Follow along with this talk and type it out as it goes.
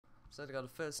So I got the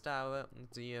first hour, and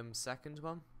the second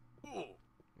one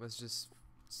was just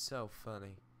so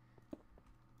funny.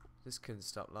 Just couldn't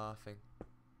stop laughing.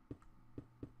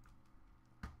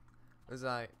 It was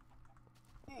like,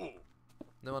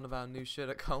 the one about a new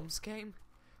Sherlock Holmes game.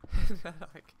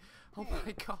 Like, oh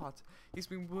my god, he's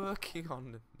been working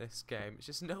on this game. It's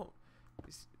just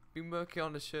he's been working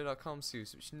on the Sherlock Holmes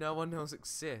series, which no one knows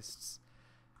exists,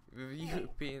 with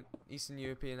a Eastern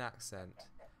European accent,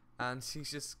 and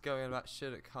he's just going about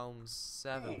Sherlock Holmes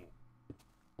 7.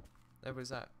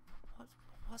 Everybody's like,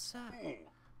 what's that?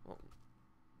 What?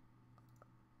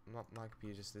 My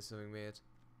computer just did something weird.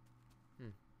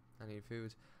 I need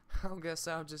food. I guess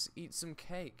I'll just eat some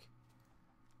cake.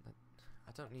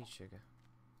 I don't need sugar.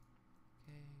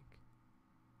 Cake.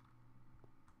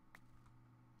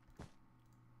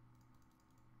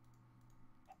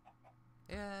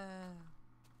 Yeah.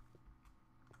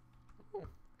 Oh, I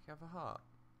can have a heart.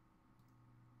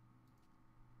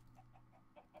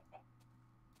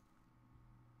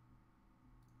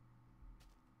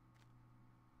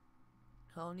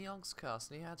 Oh, Yogscast,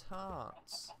 and he had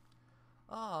hearts.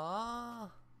 Ah,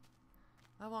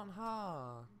 I want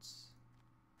hearts.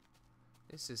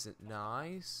 This isn't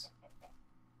nice.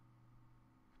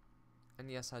 And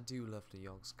yes, I do love the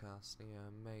Yogscast. They are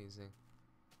amazing.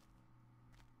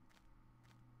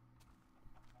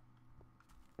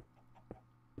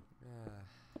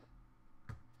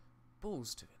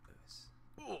 Balls to it, Lewis.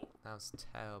 That was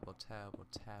terrible, terrible,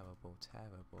 terrible,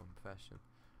 terrible impression.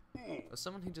 As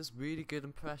someone who does really good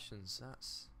impressions,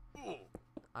 that's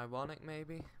ironic,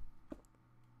 maybe?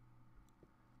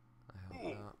 I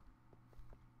hope not.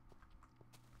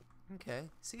 Okay,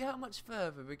 see how much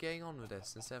further we're getting on with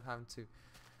this instead of having to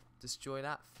destroy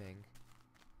that thing.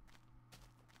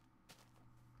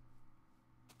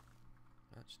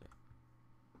 Actually.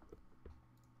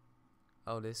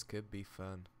 Oh, this could be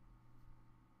fun.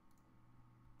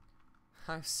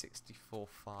 I have 64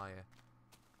 fire.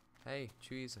 Hey,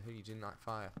 trees, I heard you didn't like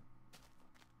fire.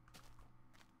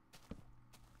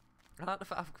 I like the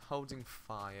fact of holding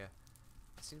fire.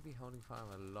 I seem to be holding fire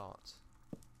a lot.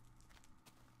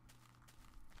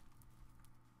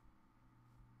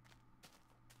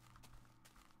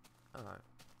 Alright.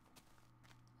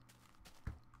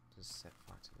 Just set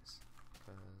fire to this.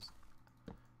 Because...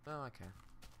 well, I can.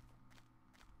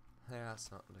 Yeah,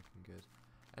 that's not looking good.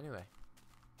 Anyway.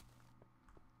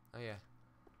 Oh yeah.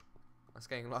 I was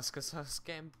getting lost because I was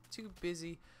getting too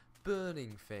busy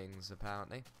burning things,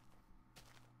 apparently.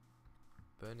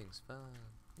 Burning's fun.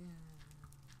 Yeah.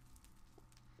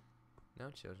 No,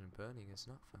 children, burning is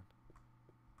not fun.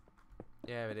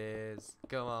 Yeah, it is.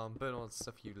 Go on, burn all the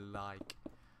stuff you like.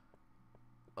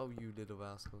 Oh, you little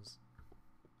rascals.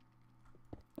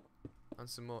 On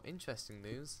some more interesting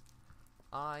news,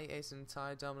 I ate an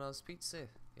entire Domino's pizza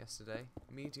yesterday.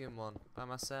 Medium one, by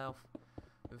myself.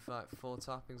 With like 4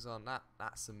 toppings on.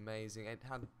 That's amazing. It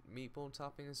had meatball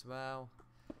topping as well.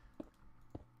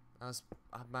 I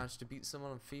managed to beat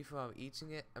someone on FIFA while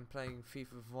eating it and playing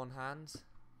FIFA with one hand.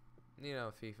 You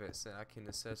know, FIFA, it's like in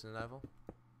a certain level.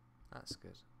 That's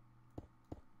good.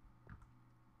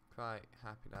 Quite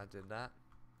happy that I did that.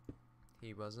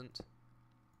 He wasn't.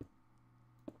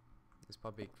 He's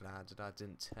probably glad that I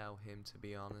didn't tell him, to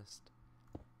be honest.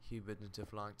 He wouldn't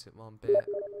have liked it one bit.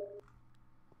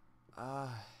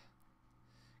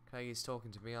 Craigy's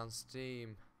talking to me on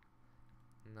Steam.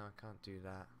 No, I can't do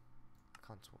that. I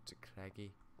can't talk to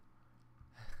Craigy.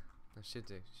 I should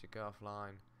do. Should go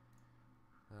offline.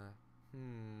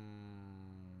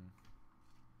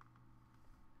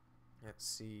 Let's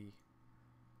see.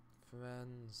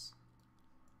 Friends.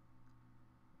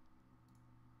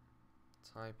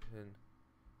 Type in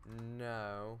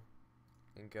no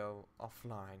and go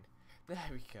offline. There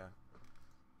we go.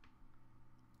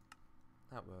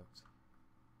 That worked.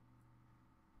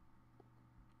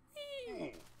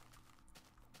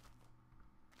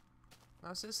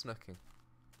 How's this looking?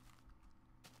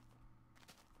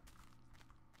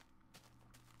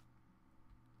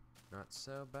 Not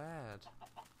so bad.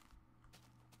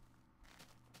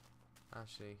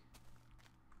 Actually,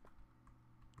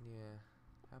 yeah.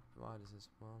 How wide is this?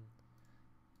 1,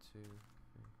 2, 3,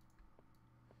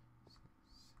 6,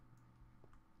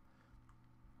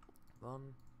 7.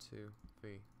 1, 2,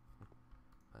 3, 4,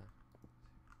 5, 6,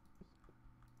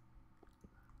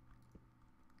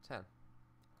 7, 10.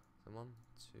 So 1,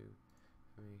 2,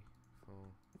 3, 4,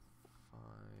 5.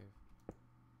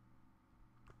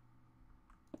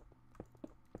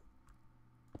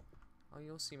 Oh,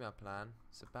 you'll see my plan.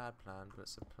 It's a bad plan, but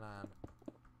it's a plan.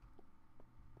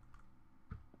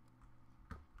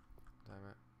 Damn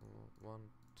it. 1,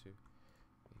 2, 3,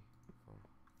 4,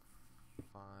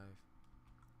 5.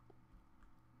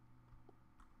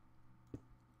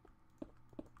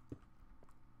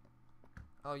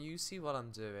 Oh, you see what I'm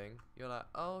doing? You're like,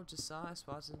 oh, Josiah,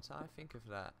 why didn't I think of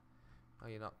that? Oh,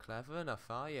 you're not clever enough,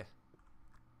 are you?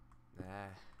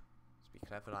 Nah, just be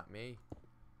clever like me.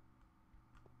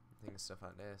 Think of stuff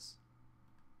like this.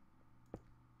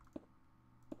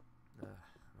 I'm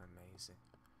amazing.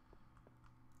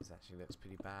 This actually looks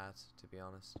pretty bad, to be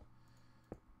honest.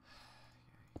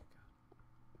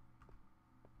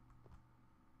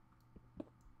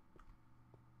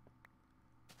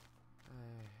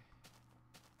 Yeah, you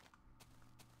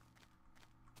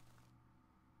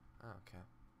go. Okay.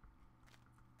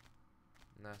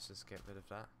 Let's just get rid of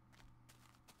that.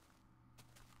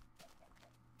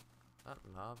 That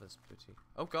lava's pretty.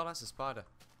 Oh god, that's a spider.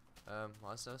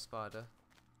 Why is there a spider?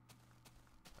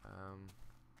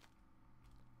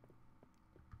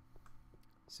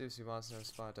 Seriously, why is there a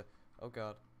spider? Oh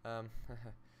god.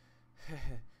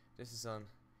 This is on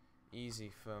easy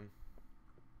from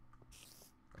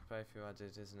a playthrough I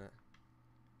did, isn't it?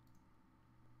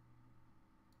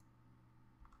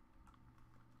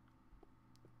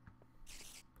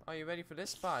 Are you ready for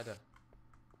this spider?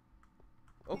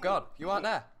 Oh god, you aren't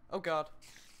there. Oh god.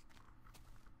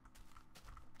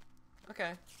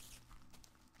 Okay.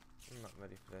 I'm not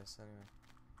ready for this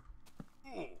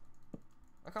anyway.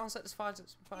 I can't set this spider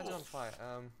on fire.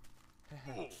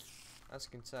 As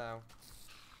you can tell,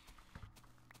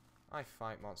 I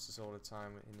fight monsters all the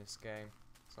time in this game.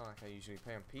 It's not like I usually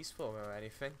play on peaceful or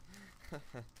anything.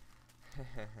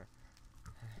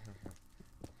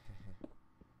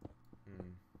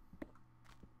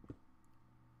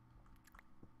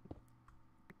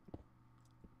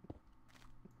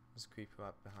 There's a creeper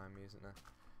up behind me, isn't there?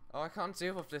 Oh, I can't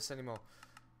deal with this anymore.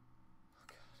 Oh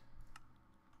god.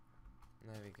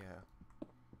 There we go.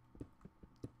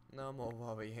 No more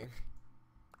worrying.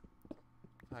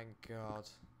 Thank god.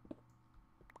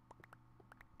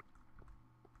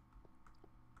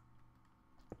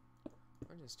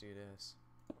 I'll just do this.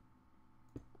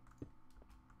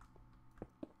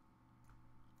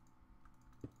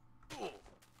 God's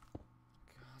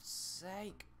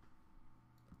sake.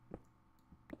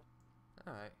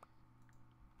 Alright.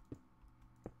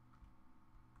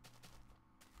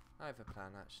 I have a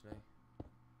plan actually.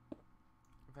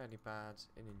 A very bad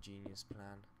and ingenious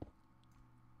plan.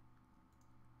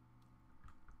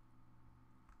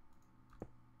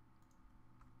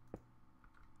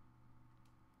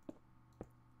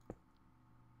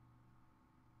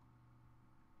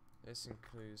 This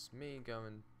includes me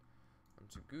going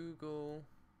onto Google,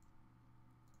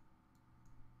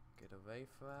 get away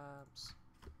fraps,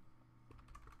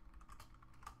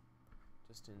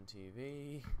 Justin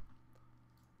TV.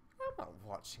 I'm not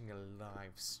watching a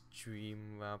live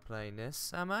stream while playing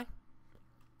this, am I?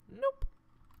 Nope.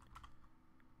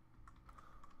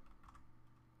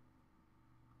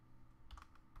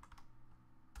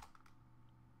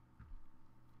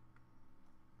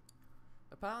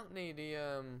 Apparently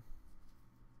the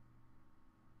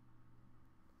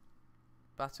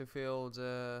Battlefield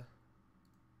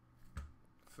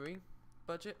 3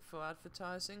 budget for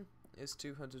advertising is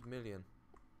 200 million.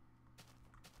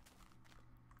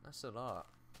 That's a lot.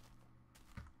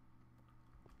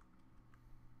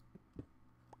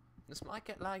 This might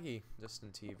get laggy, Justin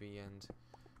TV and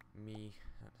me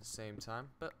at the same time,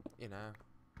 but you know,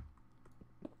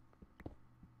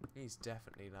 he's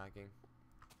definitely lagging.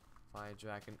 Fire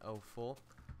Dragon 04.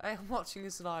 Hey, I'm watching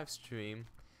this live stream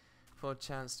for a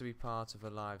chance to be part of a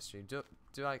live stream. Do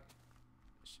I?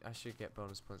 I should get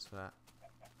bonus points for that.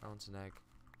 I want an egg.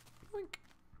 Yoink.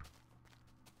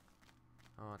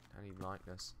 Oh, I need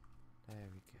lightness. There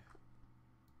we go.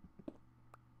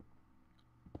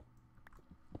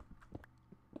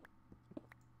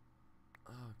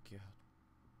 Oh god.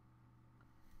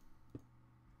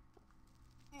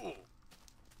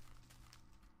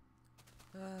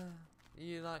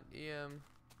 You like the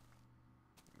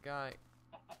guy?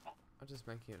 I'll just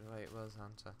make it the way it was,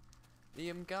 Hunter.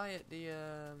 The guy at the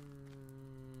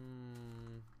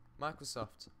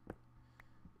Microsoft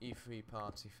E3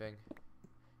 party thing.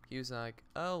 He was like,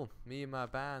 "Oh, me and my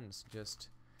band's just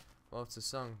wrote a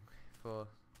song for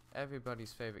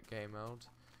everybody's favorite game mode,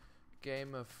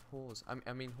 Game of Hordes.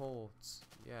 I mean Hordes.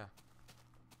 Yeah,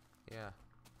 yeah.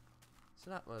 So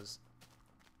that was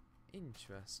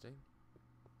interesting.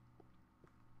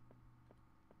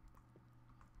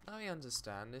 I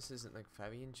understand this isn't like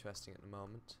very interesting at the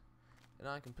moment, and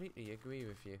I completely agree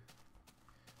with you.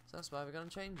 So that's why we're gonna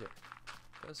change it.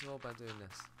 First of all, by doing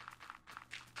this.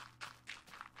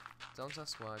 Don't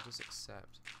ask why, just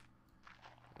accept.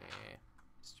 Yeah.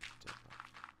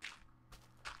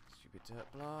 Stupid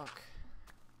dirt block.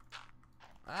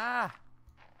 Ah!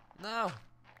 No!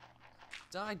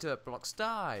 Die, dirt blocks,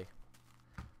 die!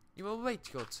 You will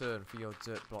wait your turn for your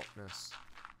dirt blockness.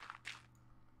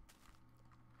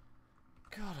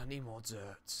 God, I need more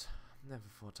dirt. Never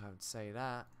thought I would say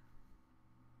that.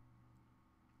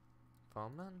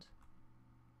 Farmland?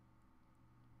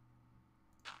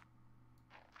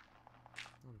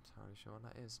 I'm not entirely sure what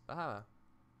that is. Ah!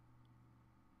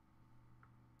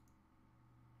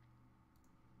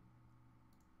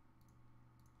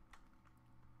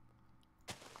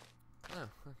 Oh,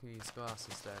 I can use glass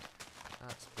instead.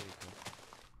 That's pretty cool.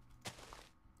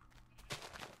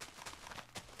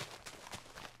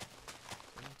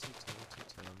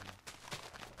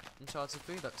 Uncharted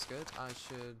 3 looks good. I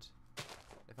should,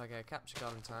 if I get a capture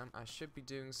card in time, I should be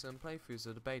doing some playthroughs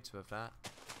of the beta of that.